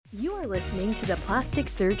You are listening to the Plastic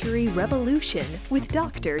Surgery Revolution with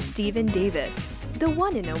Dr. Stephen Davis, the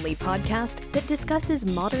one and only podcast that discusses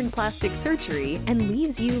modern plastic surgery and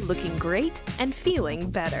leaves you looking great and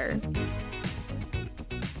feeling better.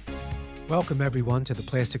 Welcome, everyone, to the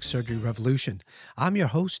Plastic Surgery Revolution. I'm your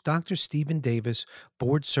host, Dr. Stephen Davis,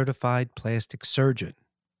 board-certified plastic surgeon.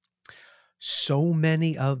 So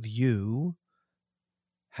many of you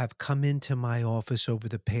have come into my office over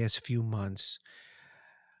the past few months,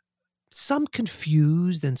 some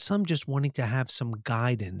confused and some just wanting to have some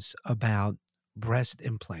guidance about breast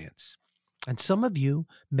implants. And some of you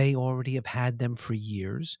may already have had them for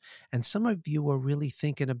years, and some of you are really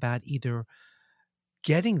thinking about either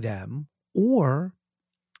getting them or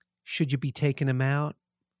should you be taking them out?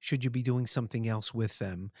 Should you be doing something else with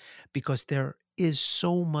them? Because there is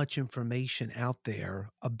so much information out there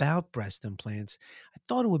about breast implants. I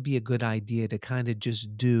thought it would be a good idea to kind of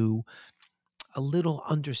just do a little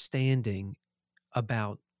understanding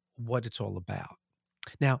about what it's all about.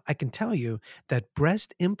 Now, I can tell you that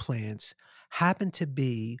breast implants happen to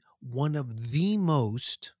be one of the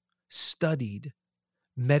most studied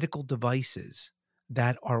medical devices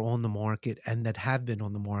that are on the market and that have been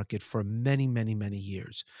on the market for many, many, many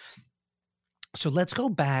years. So let's go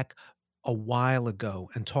back a while ago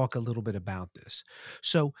and talk a little bit about this.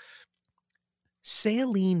 So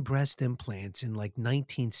saline breast implants in like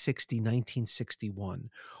 1960, 1961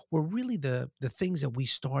 were really the things that we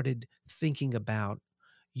started thinking about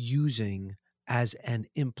using as an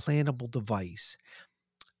implantable device.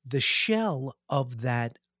 The shell of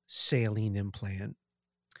that saline implant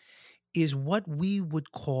is what we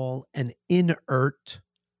would call an inert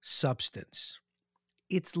substance.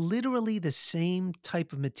 It's literally the same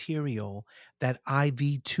type of material that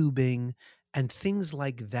IV tubing and things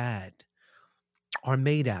like that are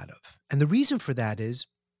made out of. And the reason for that is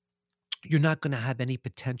you're not going to have any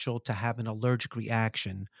potential to have an allergic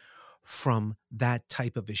reaction from that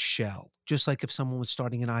type of a shell. Just like if someone was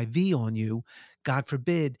starting an IV on you, God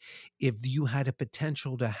forbid, if you had a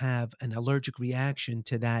potential to have an allergic reaction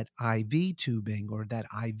to that IV tubing or that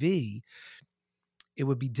IV, it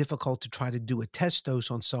would be difficult to try to do a test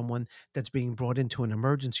dose on someone that's being brought into an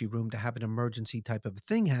emergency room to have an emergency type of a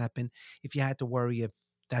thing happen if you had to worry if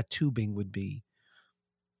that tubing would be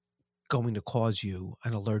going to cause you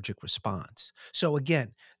an allergic response. So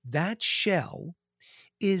again, that shell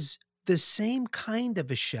is the same kind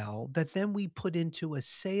of a shell that then we put into a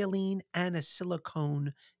saline and a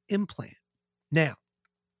silicone implant. Now,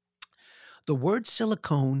 the word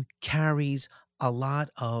silicone carries a lot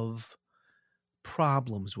of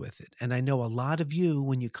problems with it. And I know a lot of you,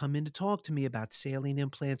 when you come in to talk to me about saline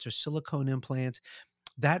implants or silicone implants,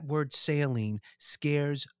 that word saline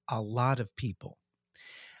scares a lot of people.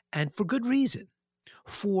 And for good reason.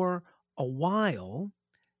 For a while,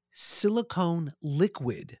 silicone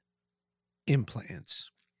liquid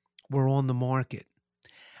implants were on the market,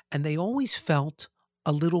 and they always felt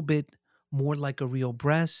a little bit more like a real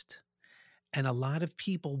breast. And a lot of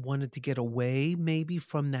people wanted to get away maybe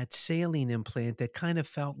from that saline implant that kind of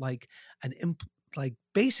felt like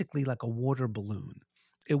basically like a water balloon.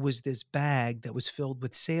 It was this bag that was filled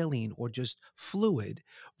with saline or just fluid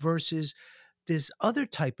versus this other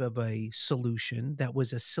type of a solution that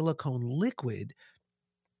was a silicone liquid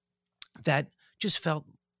that just felt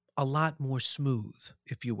a lot more smooth,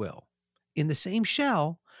 if you will, in the same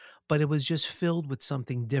shell, but it was just filled with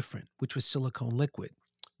something different, which was silicone liquid.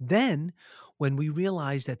 Then, when we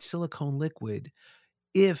realized that silicone liquid,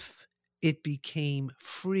 if it became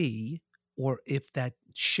free or if that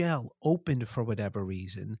shell opened for whatever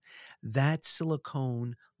reason, that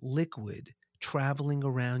silicone liquid traveling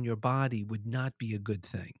around your body would not be a good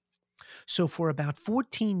thing. So for about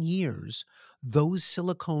 14 years, those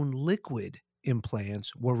silicone liquid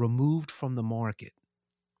implants were removed from the market.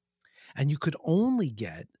 And you could only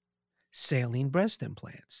get saline breast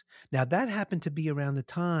implants. Now, that happened to be around the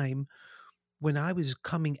time when I was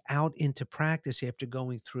coming out into practice after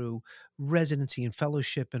going through residency and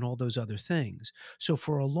fellowship and all those other things. So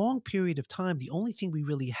for a long period of time, the only thing we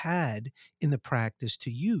really had in the practice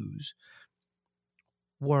to use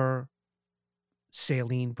were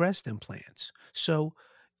saline breast implants. So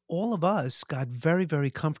all of us got very,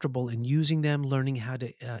 very comfortable in using them, learning how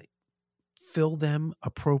to fill them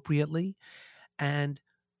appropriately. And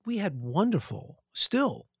we had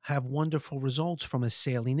still have wonderful results from a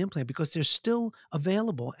saline implant because they're still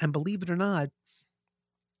available. And believe it or not,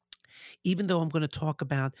 even though I'm going to talk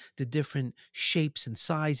about the different shapes and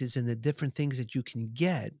sizes and the different things that you can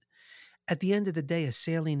get, at the end of the day, a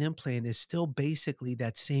saline implant is still basically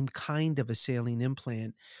that same kind of a saline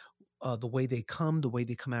implant the way they come, the way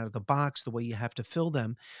they come out of the box, the way you have to fill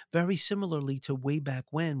them, very similarly to way back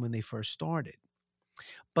when they first started.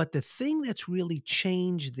 But the thing that's really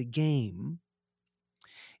changed the game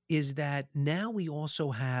is that now we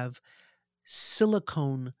also have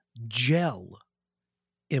silicone gel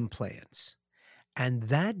implants. And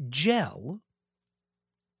that gel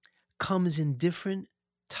comes in different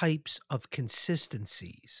types of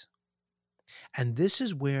consistencies. And this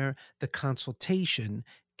is where the consultation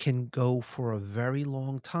can go for a very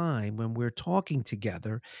long time when we're talking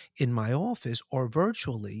together in my office or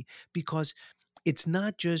virtually, because it's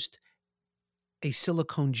not just a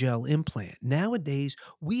silicone gel implant. Nowadays,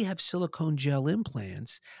 we have silicone gel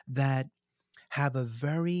implants that have a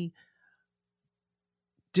very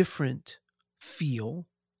different feel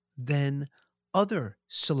than other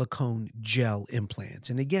silicone gel implants.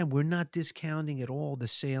 And again, we're not discounting at all the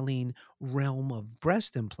saline realm of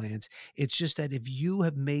breast implants. It's just that if you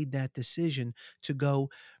have made that decision to go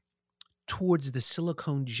towards the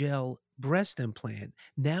silicone gel breast implant,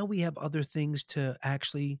 now we have other things to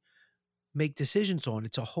actually make decisions on.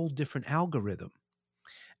 It's a whole different algorithm.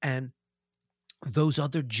 And those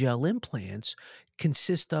other gel implants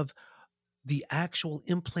consist of the actual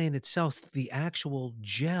implant itself, the actual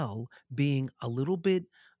gel being a little bit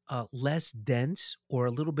less dense or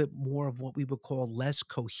a little bit more of what we would call less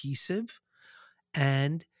cohesive.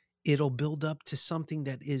 And it'll build up to something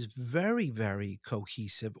that is very, very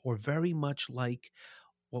cohesive or very much like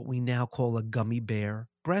what we now call a gummy bear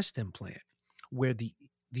breast implant, where the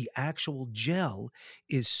actual gel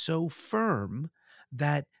is so firm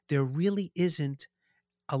that there really isn't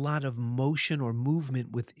a lot of motion or movement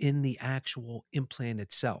within the actual implant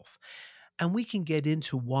itself. And we can get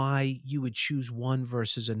into why you would choose one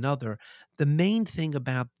versus another. The main thing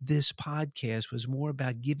about this podcast was more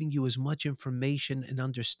about giving you as much information and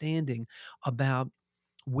understanding about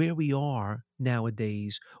where we are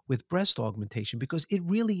nowadays with breast augmentation, because it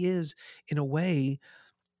really is, in a way,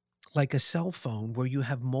 like a cell phone where you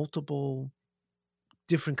have multiple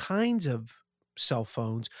different kinds of cell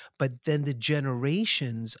phones, but then the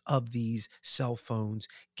generations of these cell phones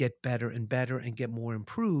get better and better and get more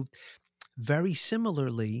improved. Very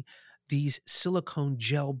similarly, these silicone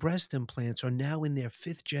gel breast implants are now in their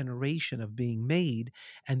fifth generation of being made,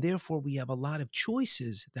 and therefore we have a lot of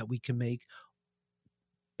choices that we can make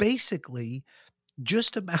basically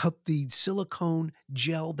just about the silicone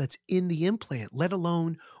gel that's in the implant, let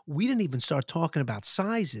alone we didn't even start talking about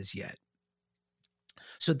sizes yet.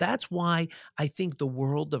 So that's why I think the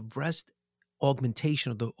world of breast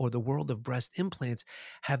augmentation or the world of breast implants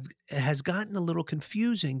has gotten a little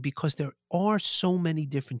confusing because there are so many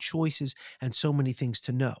different choices and so many things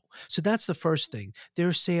to know. So that's the first thing.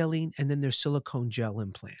 There's saline and then there's silicone gel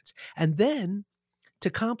implants. And then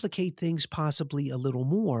to complicate things possibly a little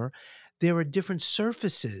more, there are different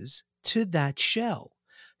surfaces to that shell.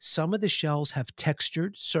 Some of the shells have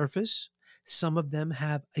textured surface. Some of them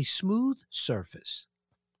have a smooth surface.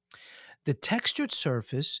 The textured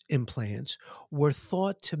surface implants were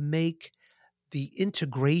thought to make the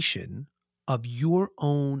integration of your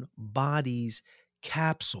own body's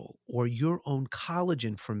capsule or your own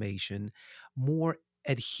collagen formation more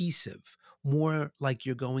adhesive, more like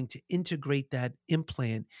you're going to integrate that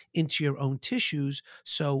implant into your own tissues.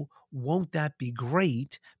 So, won't that be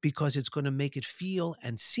great? Because it's going to make it feel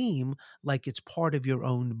and seem like it's part of your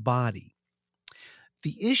own body.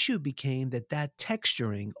 The issue became that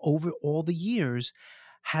texturing over all the years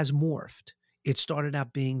has morphed. It started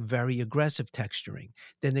out being very aggressive texturing.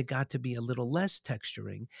 Then it got to be a little less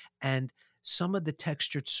texturing. And some of the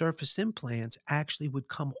textured surface implants actually would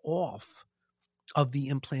come off of the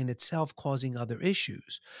implant itself, causing other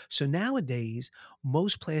issues. So nowadays,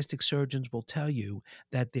 most plastic surgeons will tell you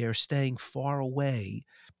that they're staying far away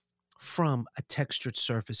from a textured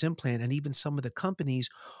surface implant. And even some of the companies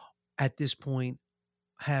at this point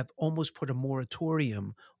have almost put a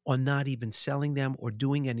moratorium on not even selling them or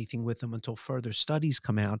doing anything with them until further studies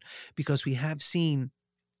come out, because we have seen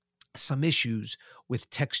some issues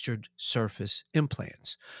with textured surface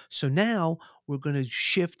implants. So now we're going to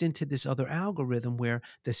shift into this other algorithm where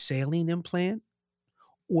the saline implant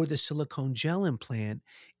or the silicone gel implant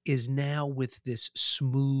is now with this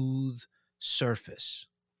smooth surface.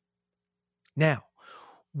 Now,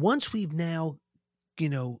 once we've now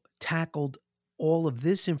tackled all of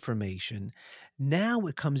this information, now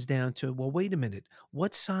it comes down to, well, wait a minute,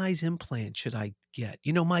 what size implant should I get?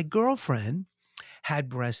 My girlfriend had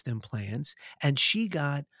breast implants and she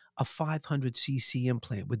got a 500cc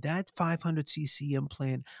implant. With that 500cc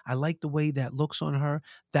implant, I like the way that looks on her.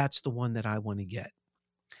 That's the one that I want to get.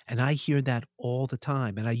 And I hear that all the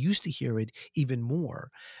time. And I used to hear it even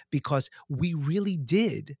more because we really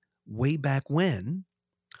did, way back when,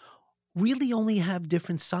 really only have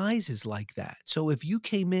different sizes like that. So if you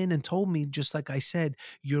came in and told me, just like I said,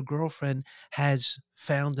 your girlfriend has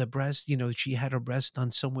found a breast, she had her breast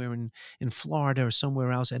done somewhere in Florida or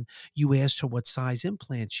somewhere else, and you asked her what size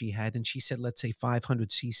implant she had, and she said, let's say 500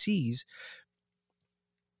 cc's,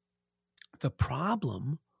 the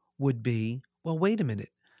problem would be, well, wait a minute.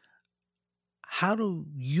 How do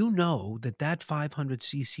you know that that 500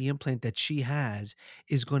 cc implant that she has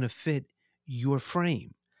is going to fit your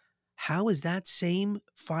frame? How is that same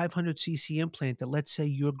 500 cc implant that, let's say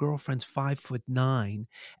your girlfriend's 5'9"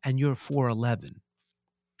 and you're 4'11"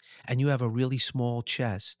 and you have a really small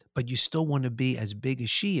chest, but you still want to be as big as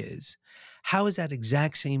she is? How is that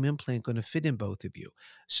exact same implant going to fit in both of you?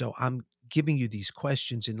 So I'm giving you these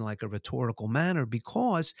questions in like a rhetorical manner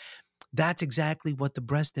because that's exactly what the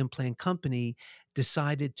breast implant company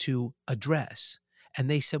decided to address. And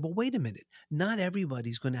they said, well, wait a minute, not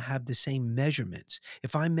everybody's going to have the same measurements.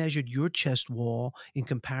 If I measured your chest wall in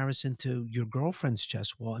comparison to your girlfriend's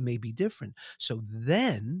chest wall, it may be different. So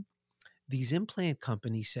then these implant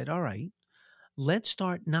companies said, all right, let's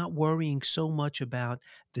start not worrying so much about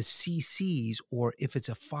the CCs, or if it's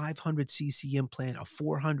a 500 cc implant, a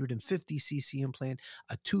 450 cc implant,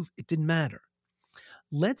 it didn't matter.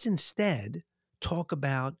 Let's instead talk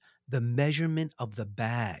about the measurement of the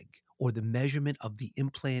bag or the measurement of the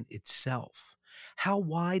implant itself. How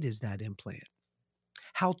wide is that implant?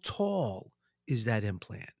 How tall is that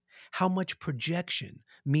implant? How much projection,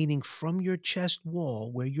 meaning from your chest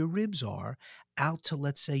wall where your ribs are out to,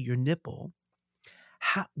 let's say, your nipple?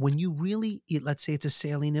 When you really, let's say it's a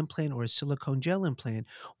saline implant or a silicone gel implant,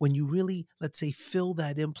 when you really, let's say, fill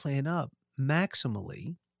that implant up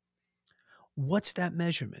maximally, what's that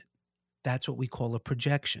measurement? That's what we call a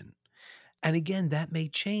projection. And again, that may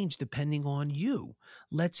change depending on you.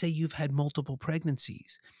 Let's say you've had multiple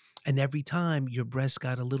pregnancies, and every time your breast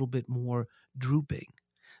got a little bit more drooping.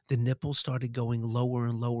 The nipples started going lower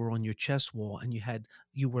and lower on your chest wall, and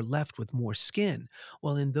you were left with more skin.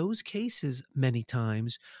 Well, in those cases, many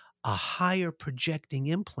times, a higher projecting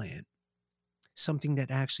implant, something that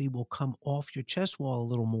actually will come off your chest wall a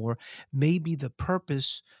little more, may be the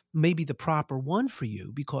proper one for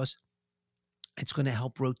you, because it's going to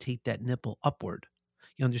help rotate that nipple upward.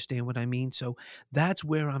 You understand what I mean? So that's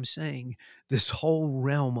where I'm saying this whole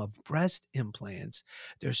realm of breast implants,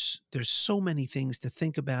 there's so many things to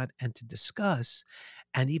think about and to discuss,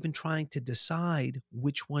 and even trying to decide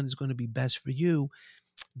which one is going to be best for you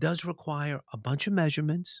does require a bunch of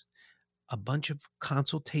measurements, a bunch of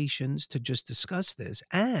consultations to just discuss this,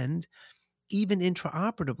 and even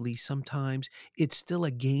intraoperatively, sometimes it's still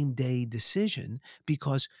a game day decision,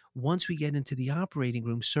 because once we get into the operating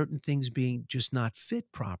room, certain things being just not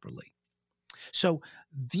fit properly. So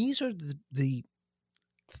these are the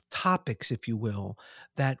topics, if you will,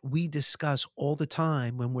 that we discuss all the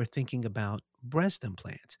time when we're thinking about breast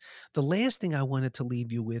implants. The last thing I wanted to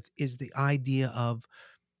leave you with is the idea of,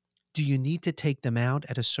 do you need to take them out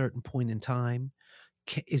at a certain point in time?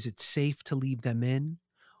 Is it safe to leave them in?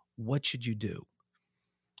 What should you do?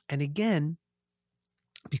 And again,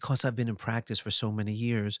 because I've been in practice for so many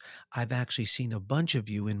years, I've actually seen a bunch of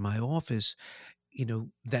you in my office,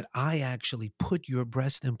 that I actually put your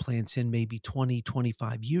breast implants in maybe 20,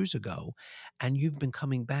 25 years ago. And you've been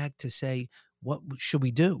coming back to say, what should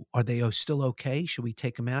we do? Are they still okay? Should we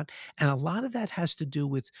take them out? And a lot of that has to do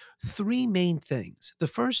with three main things. The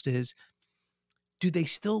first is, do they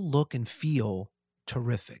still look and feel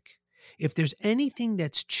terrific? If there's anything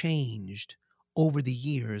that's changed over the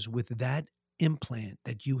years with that implant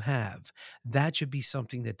that you have, that should be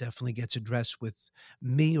something that definitely gets addressed with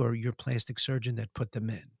me or your plastic surgeon that put them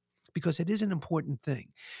in, because it is an important thing.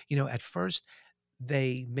 At first,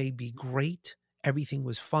 they may be great. Everything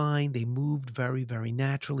was fine. They moved very, very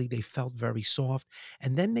naturally. They felt very soft.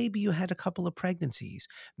 And then maybe you had a couple of pregnancies.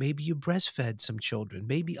 Maybe you breastfed some children.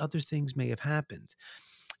 Maybe other things may have happened.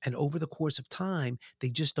 And over the course of time, they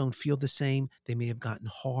just don't feel the same. They may have gotten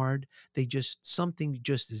hard. Something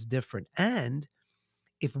just is different. And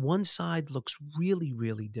if one side looks really,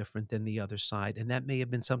 really different than the other side, and that may have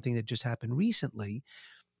been something that just happened recently,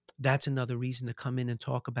 that's another reason to come in and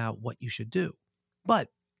talk about what you should do. But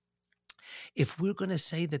if we're going to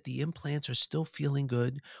say that the implants are still feeling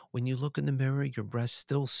good, when you look in the mirror, your breasts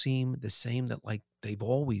still seem the same, that like they've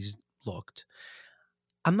always looked,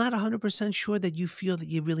 I'm not 100% sure that you feel that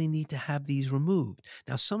you really need to have these removed.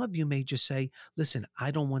 Now, some of you may just say, listen,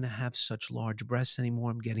 I don't want to have such large breasts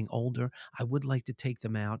anymore. I'm getting older. I would like to take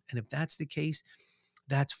them out. And if that's the case,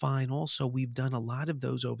 that's fine also. We've done a lot of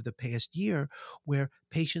those over the past year where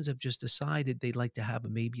patients have just decided they'd like to have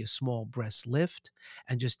maybe a small breast lift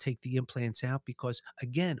and just take the implants out because,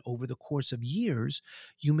 again, over the course of years,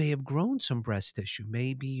 you may have grown some breast tissue.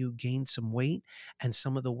 Maybe you gained some weight and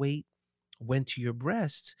some of the weight went to your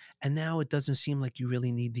breasts, and now it doesn't seem like you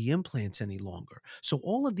really need the implants any longer. So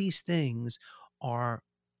all of these things are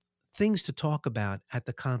things to talk about at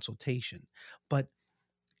the consultation, but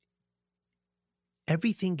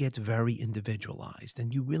everything gets very individualized,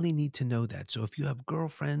 and you really need to know that. So if you have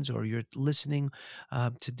girlfriends or you're listening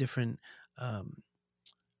to different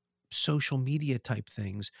social media type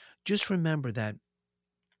things, just remember that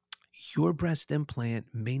your breast implant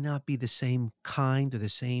may not be the same kind or the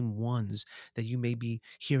same ones that you may be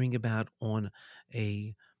hearing about on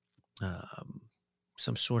a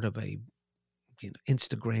some sort of a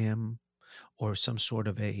Instagram or some sort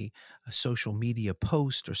of a social media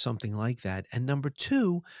post or something like that. And number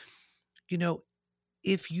two,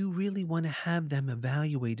 if you really want to have them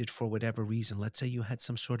evaluated for whatever reason, let's say you had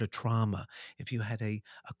some sort of trauma, if you had a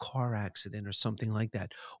car accident or something like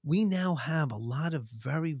that, we now have a lot of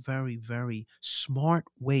very, very, very smart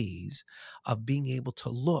ways of being able to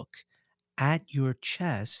look at your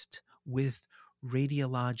chest with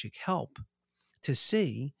radiologic help to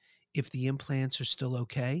see if the implants are still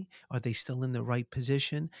okay. Are they still in the right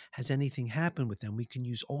position? Has anything happened with them? We can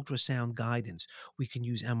use ultrasound guidance. We can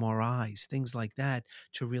use MRIs, things like that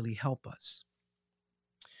to really help us.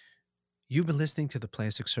 You've been listening to the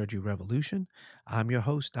Plastic Surgery Revolution. I'm your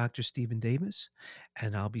host, Dr. Stephen Davis,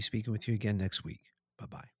 and I'll be speaking with you again next week.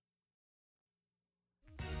 Bye-bye.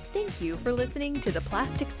 Thank you for listening to the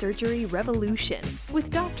Plastic Surgery Revolution with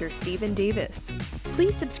Dr. Stephen Davis.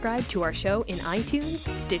 Please subscribe to our show in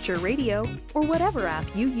iTunes, Stitcher Radio, or whatever app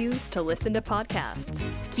you use to listen to podcasts.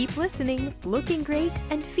 Keep listening, looking great,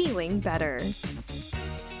 and feeling better.